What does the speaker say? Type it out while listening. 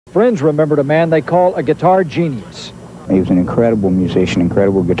Friends remembered a man they call a guitar genius. He was an incredible musician,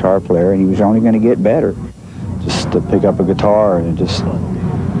 incredible guitar player, and he was only going to get better. Just to pick up a guitar and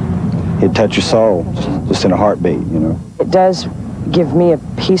it'd touch your soul, just in a heartbeat, you know. It does give me a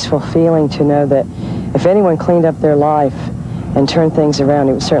peaceful feeling to know that if anyone cleaned up their life and turned things around,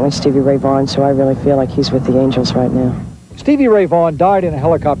 it was certainly Stevie Ray Vaughan, so I really feel like he's with the angels right now. Stevie Ray Vaughan died in a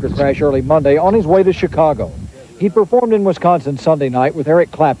helicopter crash early Monday on his way to Chicago. He performed in Wisconsin Sunday night with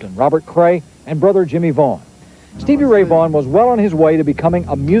Eric Clapton, Robert Cray, and brother Jimmy Vaughan. Stevie Ray Vaughan was well on his way to becoming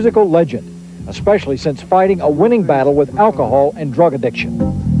a musical legend, especially since fighting a winning battle with alcohol and drug addiction.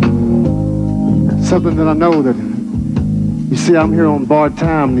 Something that I know that, you see, I'm here on borrowed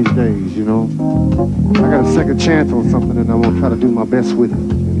time these days, you know. I got a second chance on something and I'm gonna try to do my best with it,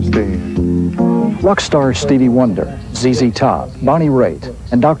 you understand? Rock stars Stevie Wonder, ZZ Top, Bonnie Raitt,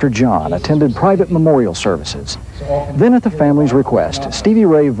 and Dr. John attended private memorial services. Then at the family's request, Stevie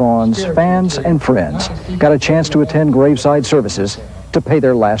Ray Vaughan's fans and friends got a chance to attend graveside services to pay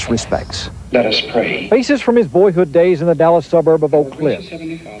their last respects. Let us pray. Faces from his boyhood days in the Dallas suburb of Oak Cliff,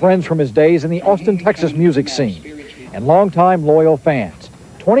 friends from his days in the Austin, Texas music scene, and longtime loyal fans.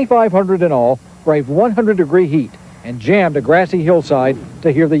 2,500 in all braved 100-degree heat and jammed a grassy hillside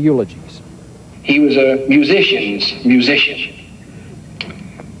to hear the eulogies. He was a musician's musician.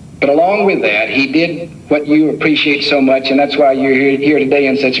 But along with that, he did what you appreciate so much, and that's why you're here today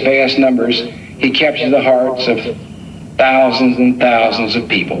in such vast numbers. He captured the hearts of thousands and thousands of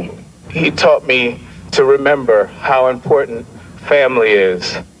people. He taught me to remember how important family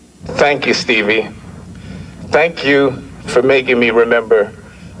is. Thank you, Stevie. Thank you for making me remember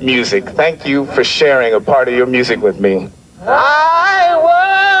music. Thank you for sharing a part of your music with me. I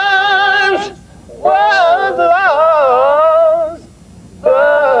was lost,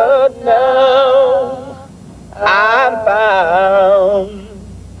 but now I'm found.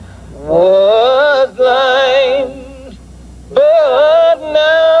 Was blind, but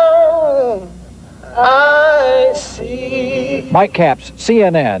now I see. Mike Capps,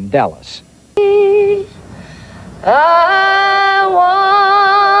 CNN, Dallas.